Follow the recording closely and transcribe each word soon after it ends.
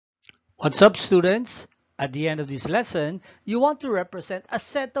What's up, students? At the end of this lesson, you want to represent a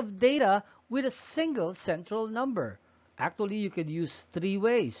set of data with a single central number. Actually, you could use three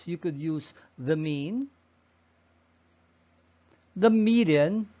ways. You could use the mean, the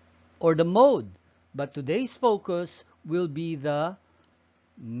median, or the mode. But today's focus will be the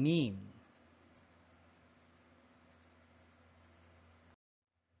mean.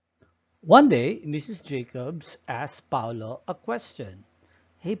 One day, Mrs. Jacobs asked Paolo a question.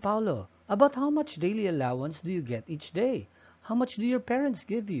 Hey, Paolo, about how much daily allowance do you get each day? How much do your parents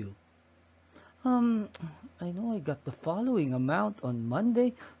give you? Um, I know I got the following amount on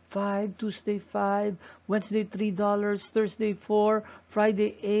Monday, 5, Tuesday 5, Wednesday $3, Thursday 4,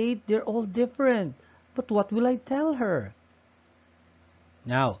 Friday 8. They're all different. But what will I tell her?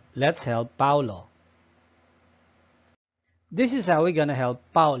 Now, let's help Paolo. This is how we're going to help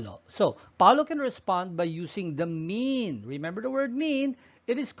Paolo. So, Paolo can respond by using the mean. Remember the word mean?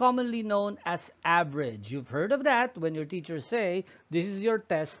 It is commonly known as average. You've heard of that when your teachers say, this is your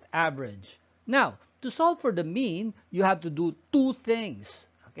test average. Now, to solve for the mean, you have to do two things.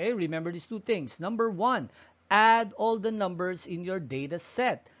 Okay, remember these two things. Number one, add all the numbers in your data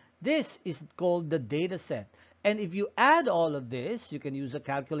set. This is called the data set. And if you add all of this, you can use a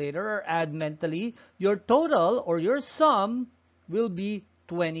calculator or add mentally, your total or your sum will be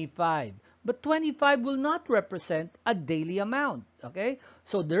 25. But 25 will not represent a daily amount, okay?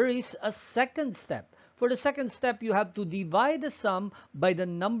 So there is a second step. For the second step, you have to divide the sum by the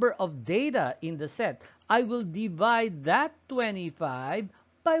number of data in the set. I will divide that 25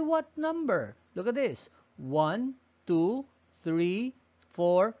 by what number? Look at this. 1, 2, 3,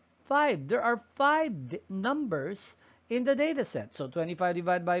 4, 5. There are 5 numbers in the data set. So 25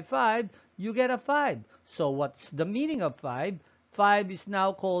 divided by 5, you get a 5. So what's the meaning of 5? 5 is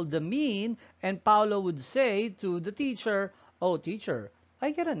now called the mean, and Paolo would say to the teacher, oh, teacher,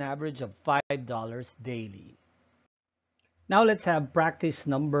 I get an average of $5 daily. Now let's have practice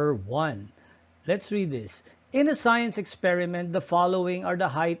number 1. Let's read this. In a science experiment, the following are the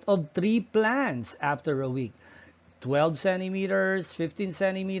height of 3 plants after a week. 12 centimeters, 15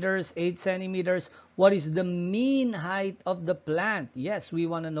 centimeters, 8 centimeters. What is the mean height of the plant? Yes, we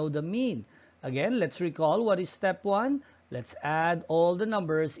want to know the mean. Again, let's recall what is step 1. Let's add all the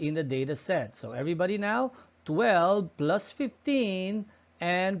numbers in the data set. So everybody now, 12 plus 15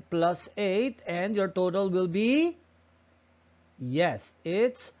 and plus 8, and your total will be, yes,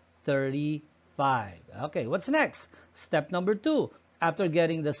 it's 35. Okay, what's next? Step number 2. After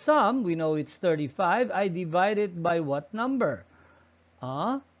getting the sum, we know it's 35. I divide it by what number?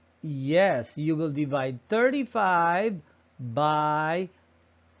 Yes, you will divide 35 by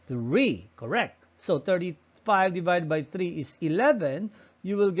 3. Correct. So 35 divided by 3 is 11.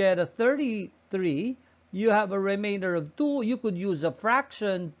 You will get a 33. You have a remainder of 2. You could use a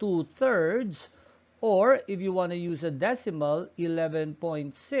fraction 2/3. Or if you want to use a decimal,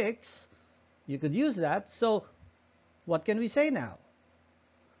 11.6. You could use that. So what can we say now?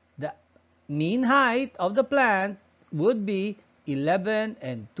 The mean height of the plant would be 11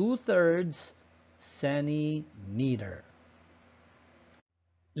 and 2/3 centimeter.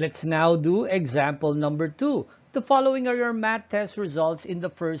 Let's now do example number 2. The following are your math test results in the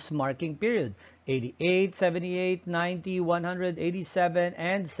first marking period. 88, 78, 90, 187,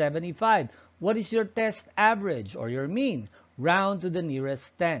 and 75. What is your test average or your mean? Round to the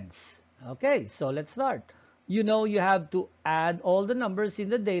nearest tens. Okay, so let's start. You know you have to add all the numbers in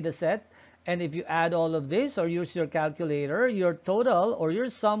the data set. And if you add all of this or use your calculator, your total or your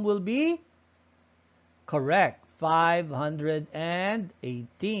sum will be correct,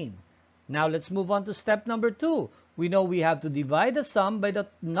 518. Now let's move on to step number 2. We know we have to divide the sum by the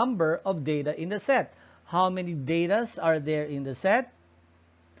number of data in the set. How many datas are there in the set?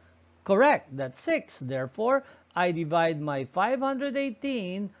 Correct, that's 6. Therefore, I divide my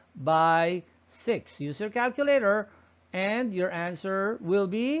 518 by 6. Use your calculator and your answer will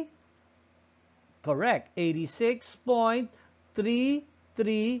be correct,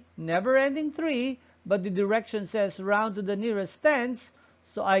 86.33, never ending 3, but the direction says round to the nearest tens,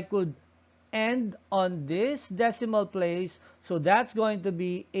 so I could end on this decimal place, so that's going to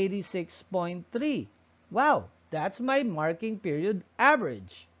be 86.3. Wow, that's my marking period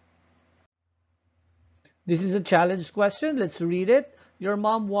average. This is a challenge question. Let's read it. Your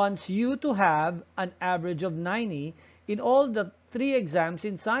mom wants you to have an average of 90 in all the 3 exams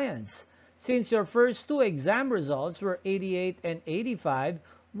in science. Since your first 2 exam results were 88 and 85,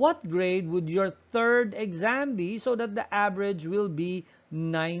 what grade would your third exam be so that the average will be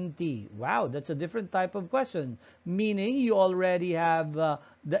 90? Wow, that's a different type of question. Meaning you already have the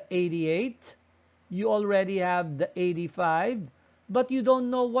 88, you already have the 85, but you don't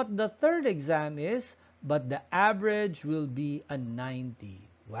know what the third exam is, but the average will be a 90.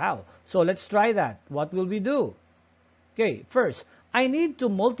 Wow. So let's try that. What will we do? Okay, first, I need to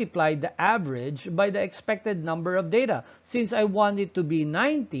multiply the average by the expected number of data. Since I want it to be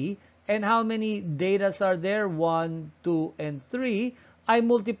 90, and how many datas are there? 1, 2, and 3. I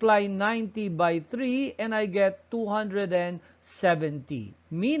multiply 90 by 3 and I get 270.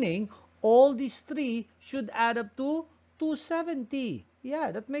 Meaning, all these 3 should add up to 270.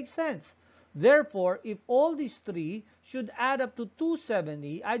 Yeah, that makes sense. Therefore, if all these 3 should add up to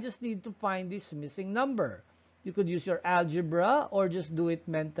 270, I just need to find this missing number. You could use your algebra or just do it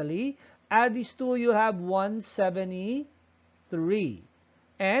mentally. Add these two, you have 173.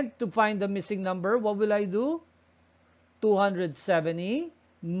 And to find the missing number, what will I do? 270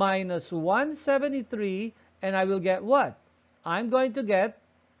 minus 173, and I will get what? I'm going to get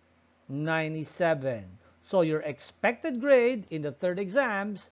 97. So your expected grade in the third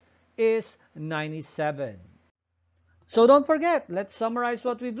exams is 97. So don't forget, let's summarize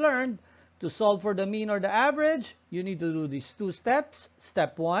what we've learned. To solve for the mean or the average, you need to do these two steps.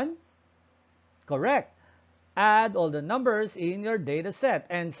 Step 1, correct. Add all the numbers in your data set.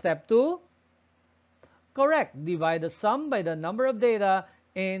 And step 2, correct. Divide the sum by the number of data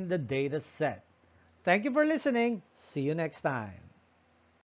in the data set. Thank you for listening. See you next time.